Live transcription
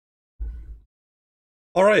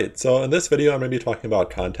All right, so in this video, I'm going to be talking about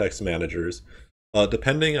context managers.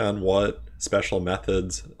 Depending on what special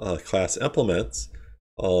methods a class implements,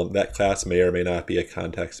 that class may or may not be a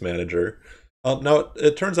context manager. Now,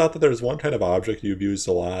 it turns out that there's one kind of object you've used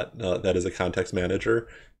a lot that is a context manager,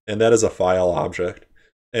 and that is a file object.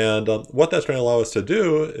 And what that's going to allow us to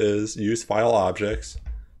do is use file objects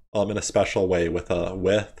in a special way with a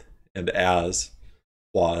with and as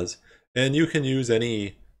clause. And you can use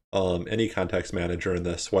any context manager in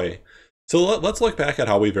this way. So let's look back at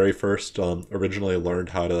how we very first originally learned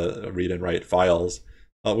how to read and write files.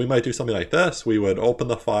 We might do something like this. We would open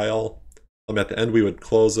the file. At the end, we would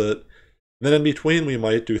close it. And then in between, we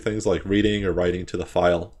might do things like reading or writing to the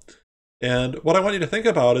file. And what I want you to think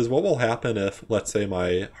about is what will happen if, let's say,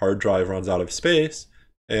 my hard drive runs out of space,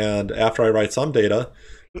 and after I write some data,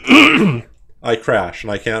 I crash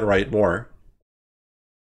and I can't write more.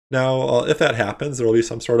 Now, if that happens, there will be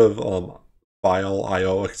some sort of file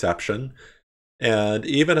I/O exception. And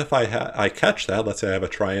even if I catch that, let's say I have a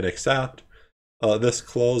try and except, this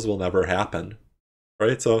close will never happen,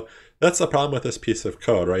 right? So that's the problem with this piece of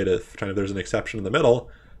code, right? If kind of there's an exception in the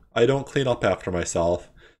middle, I don't clean up after myself.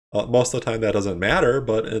 Most of the time that doesn't matter,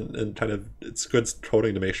 but in kind of it's good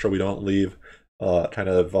coding to make sure we don't leave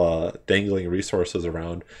dangling resources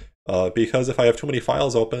around. Because if I have too many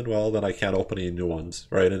files open, well, then I can't open any new ones,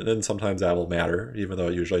 right? And sometimes that will matter, even though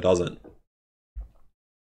it usually doesn't.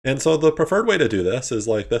 And so the preferred way to do this is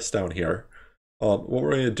like this down here. What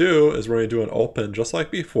we're going to do is we're going to do an open just like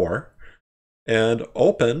before. And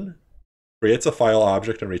open creates a file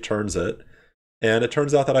object and returns it. And it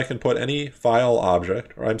turns out that I can put any file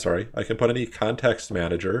object, or I'm sorry, I can put any context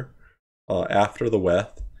manager after the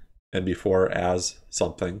with and before as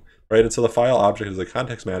something, right? And so the file object is a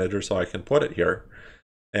context manager, so I can put it here.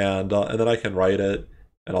 And then I can write it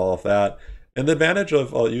and all of that. And the advantage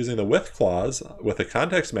of using the with clause with a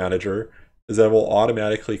context manager is that it will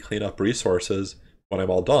automatically clean up resources when I'm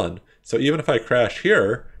all done. So even if I crash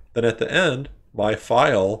here, then at the end, my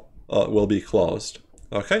file will be closed,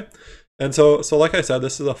 okay? And so like I said,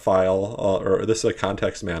 this is a file, or this is a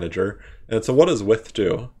context manager. And so what does with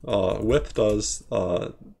do? With does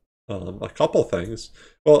a couple things.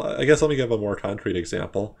 Well, I guess let me give a more concrete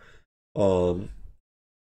example. Well,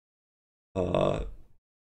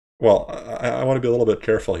 I want to be a little bit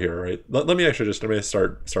careful here, right? Let me actually just, let me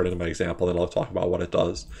start into my example, then I'll talk about what it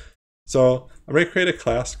does. So I'm going to create a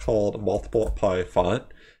class called multiply font,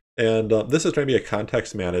 and this is going to be a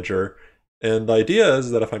context manager. And the idea is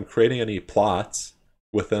that if I'm creating any plots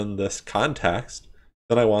within this context,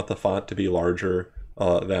 then I want the font to be larger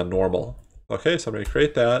than normal. Okay, so I'm going to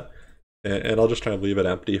create that, and I'll just kind of leave it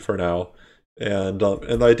empty for now. And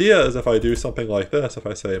the idea is if I do something like this, if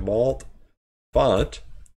I say mult font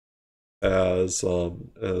as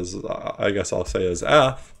I guess I'll say as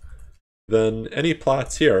f, then any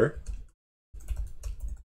plots here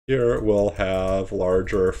will have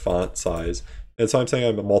larger font size. And so I'm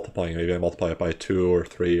saying I'm multiplying. Maybe I multiply it by 2 or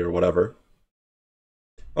 3 or whatever.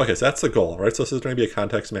 Okay, so that's the goal, right? So this is going to be a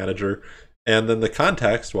context manager. And then the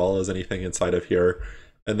context, well, is anything inside of here.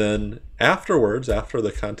 And then afterwards, after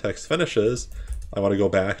the context finishes, I want to go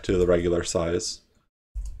back to the regular size.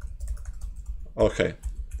 Okay.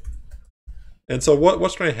 And so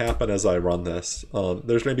what's going to happen as I run this?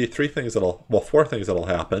 There's going to be four things that'll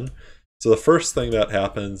happen. So the first thing that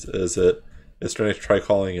happens is it's going to try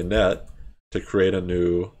calling init to create a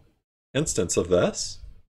new instance of this,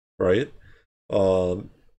 right?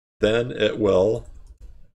 Then it will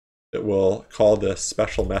call this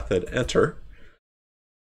special method enter.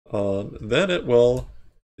 Then it will,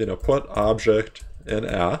 put object in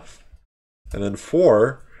f, and then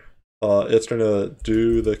for it's going to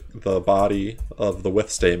do the body of the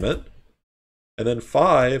with statement, and then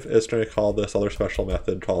 5 is going to call this other special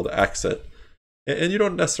method called exit. And you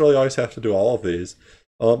don't necessarily always have to do all of these.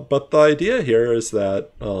 But the idea here is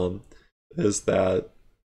that I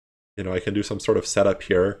can do some sort of setup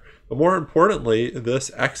here. But more importantly, this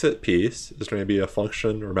exit piece is going to be a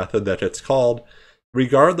function or method that gets called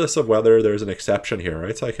regardless of whether there's an exception here,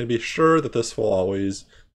 right? So I can be sure that this will always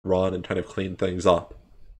run and kind of clean things up.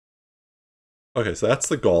 Okay, so that's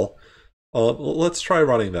the goal. Let's try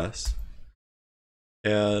running this.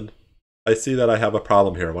 And I see that I have a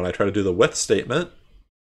problem here. When I try to do the with statement,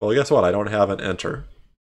 well, guess what? I don't have an enter.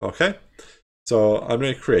 Okay, so I'm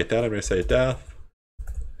going to create that. I'm going to say def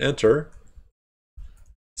enter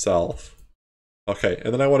self. Okay,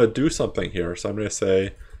 and then I want to do something here. So I'm going to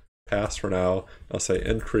say pass for now. I'll say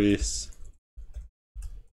increase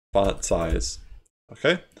font size.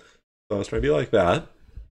 Okay, so it's going to be like that.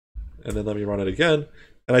 And then let me run it again.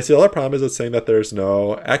 And I see the other problem is it's saying that there's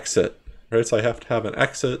no exit right? So I have to have an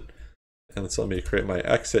exit, and so let me create my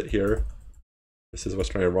exit here. This is what's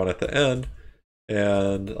going to run at the end,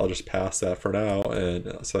 and I'll just pass that for now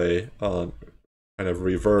and say kind of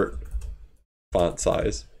revert font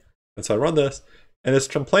size. And so I run this, and it's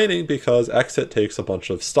complaining because exit takes a bunch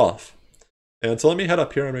of stuff. And so let me head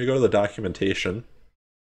up here. I'm going to go to the documentation.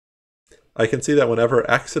 I can see that whenever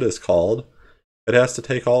exit is called, it has to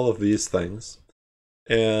take all of these things.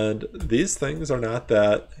 And these things are not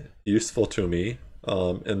that useful to me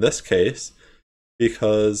in this case,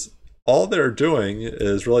 because all they're doing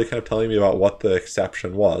is really kind of telling me about what the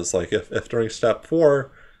exception was. Like if during step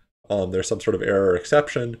 4, there's some sort of error or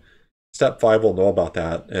exception, step 5 will know about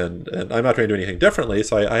that. And I'm not going to do anything differently,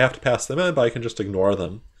 so I have to pass them in, but I can just ignore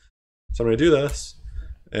them. So I'm going to do this,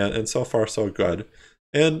 and so far so good.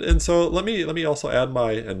 And so let me also add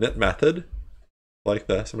my init method like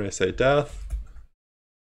this. I'm going to say def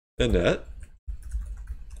init.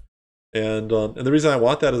 And the reason I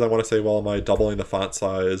want that is I want to say, well, am I doubling the font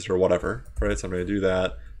size or whatever, right? So I'm going to do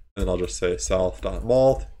that, and I'll just say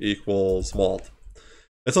self.malt equals malt.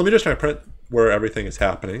 And so let me just try to print where everything is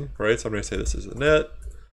happening, right? So I'm going to say this is init.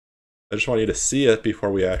 I just want you to see it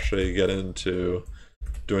before we actually get into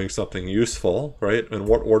doing something useful, right? In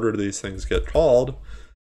what order do these things get called?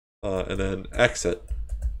 And then exit.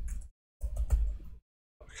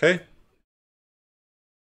 Okay.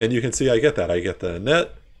 And you can see I get that. I get the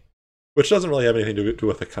init, which doesn't really have anything to do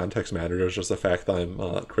with the context manager. It's just the fact that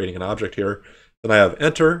I'm creating an object here. Then I have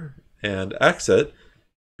enter and exit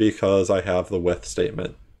because I have the with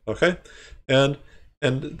statement. Okay. And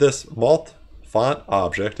this malt font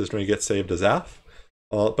object is going to get saved as f.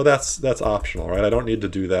 But that's optional, right? I don't need to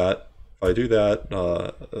do that. If I do that,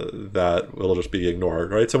 that will just be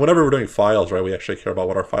ignored, right? So whenever we're doing files, right, we actually care about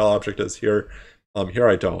what our file object is here. Here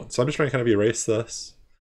I don't. So I'm just trying to kind of erase this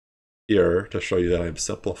here to show you that I'm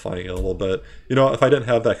simplifying it a little bit. You know, if I didn't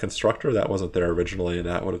have that constructor, that wasn't there originally, and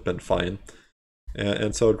that would have been fine.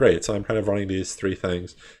 And so great. So I'm kind of running these 3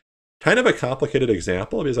 things. Kind of a complicated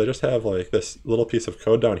example because I just have like this little piece of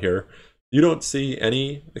code down here. You don't see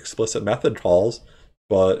any explicit method calls.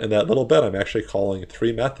 But in that little bit, I'm actually calling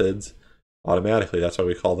 3 methods automatically. That's why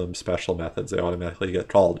we call them special methods. They automatically get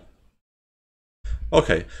called.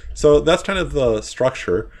 Okay, so that's kind of the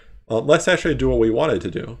structure. Let's actually do what we wanted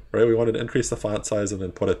to do, right? We wanted to increase the font size and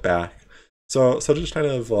then put it back. So just kind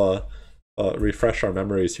of refresh our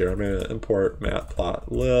memories here. I'm going to import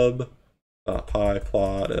matplotlib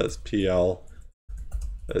pyplot as plt,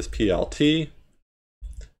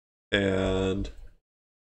 and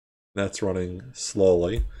that's running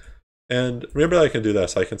slowly. And remember that I can do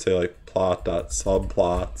this. I can say like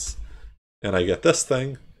plot.subplots, and I get this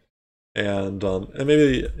thing. And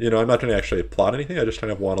maybe, you know, I'm not going to actually plot anything. I just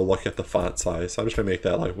kind of want to look at the font size. So I'm just going to make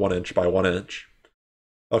that like 1 inch by 1 inch.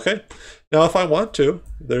 Okay. Now, if I want to,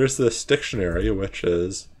 there's this dictionary, which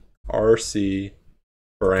is RC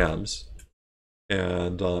params.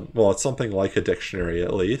 And, well, it's something like a dictionary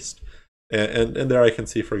at least. And there I can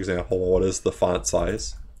see, for example, well, what is the font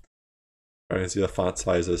size? I can see the font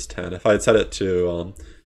size is 10. If I had set it to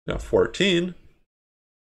 14,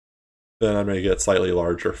 then I'm going to get slightly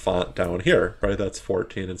larger font down here, right? That's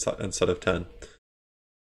 14 instead of 10.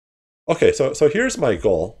 Okay, so here's my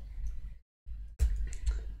goal.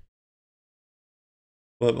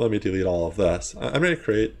 Let me delete all of this. I'm going to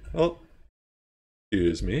create, oh,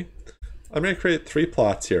 excuse me. I'm going to create 3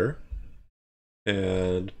 plots here,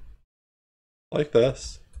 and like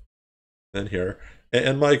this, and here.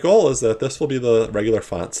 And my goal is that this will be the regular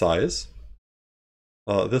font size.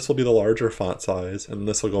 This will be the larger font size, and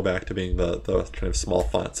this will go back to being the kind of small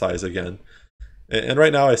font size again. And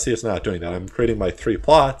right now I see it's not doing that. I'm creating my 3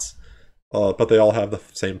 plots, but they all have the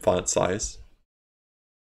same font size.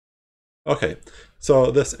 Okay,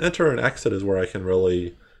 so this enter and exit is where I can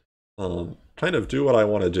really kind of do what I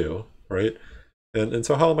want to do, right? And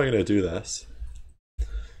so how am I going to do this?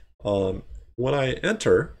 When I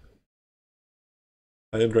enter,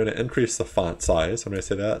 I am going to increase the font size. I'm going to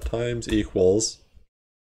say that times equals,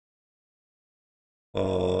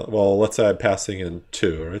 well, let's say I'm passing in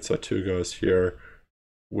 2, right? So 2 goes here,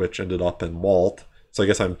 which ended up in malt. So I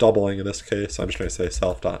guess I'm doubling in this case. I'm just going to say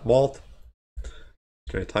self.malt.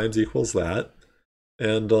 Okay, times equals that.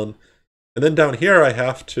 And then down here I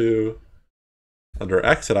have to, under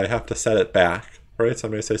exit, I have to set it back, right? So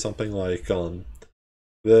I'm going to say something like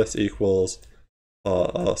this equals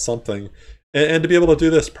something. And to be able to do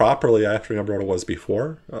this properly, I have to remember what it was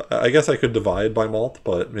before. I guess I could divide by malt,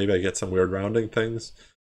 but maybe I get some weird rounding things.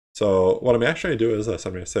 So what I'm actually going to do is this.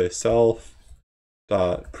 I'm going to say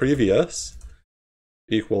self.previous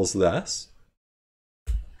equals this.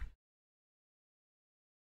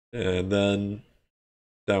 And then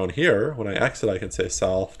down here, when I exit, I can say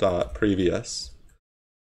self.previous.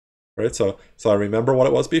 Right, so I remember what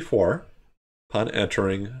it was before. Upon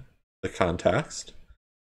entering the context,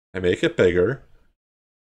 I make it bigger.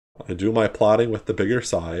 I do my plotting with the bigger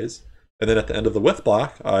size. And then at the end of the with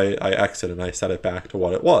block, I exit and I set it back to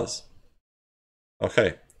what it was.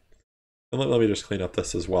 Okay. And let me just clean up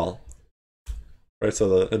this as well. Right,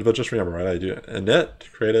 so but just remember, right, I do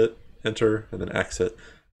init, create it, enter, and then exit.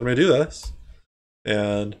 I'm going to do this.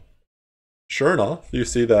 And sure enough, you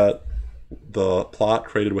see that the plot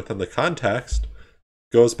created within the context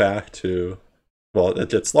goes back to, well, it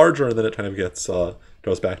gets larger and then it kind of gets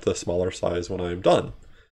goes back to the smaller size when I'm done.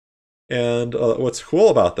 And what's cool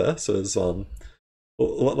about this is,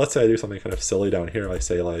 let's say I do something kind of silly down here. I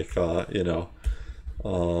say like,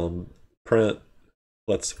 print,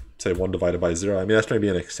 let's say 1 divided by 0. I mean, that's going to be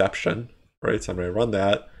an exception, right? So I'm going to run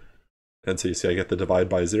that. And so you see I get the divide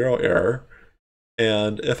by 0 error.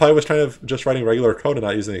 And if I was kind of just writing regular code and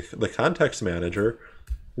not using the context manager,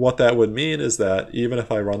 what that would mean is that even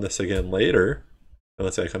if I run this again later, and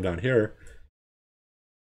let's say I come down here,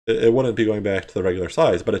 it wouldn't be going back to the regular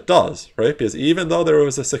size, but it does, right? Because even though there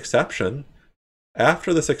was this exception,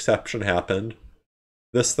 after this exception happened,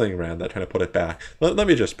 this thing ran that kind of put it back. Let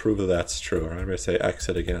me just prove that that's true. I'm going to say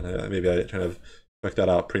exit again. Maybe I kind of took that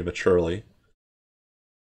out prematurely.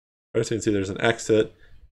 Right, so you can see there's an exit,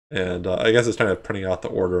 and I guess it's kind of printing out the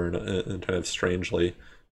order and kind of strangely,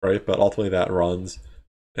 right? But ultimately that runs,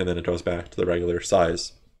 and then it goes back to the regular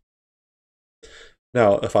size.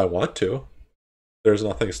 Now, if I want to, there's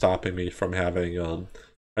nothing stopping me from having kind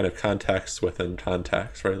of context within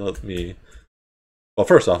context, right? Well,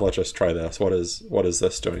 first off, let's just try this. What is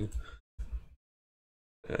this doing?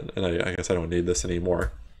 And I guess I don't need this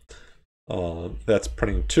anymore. That's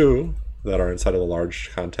printing 2 that are inside of the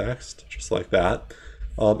large context, just like that.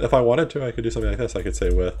 If I wanted to, I could do something like this. I could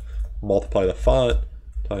say with multiply the font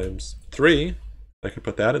times 3. I could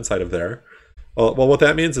put that inside of there. Well, what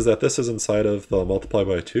that means is that this is inside of the multiply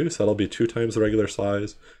by 2, so that'll be 2 times the regular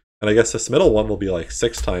size. And I guess this middle one will be like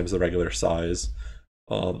 6 times the regular size,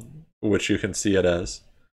 which you can see it as.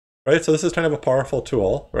 Right, so this is kind of a powerful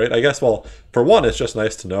tool, right? I guess, well, for one, it's just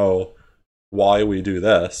nice to know why we do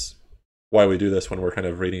this when we're kind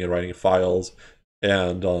of reading and writing files.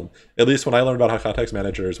 And at least when I learned about how context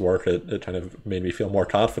managers work, it kind of made me feel more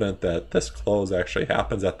confident that this close actually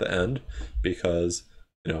happens at the end, because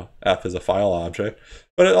F is a file object.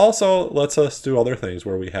 But it also lets us do other things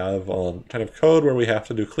where we have kind of code where we have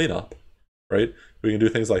to do cleanup, right? We can do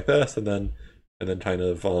things like this, and then kind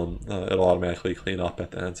of it'll automatically clean up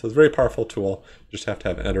at the end. So it's a very powerful tool. You just have to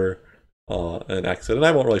have enter and exit. And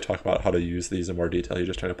I won't really talk about how to use these in more detail. You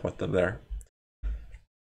just kind of put them there.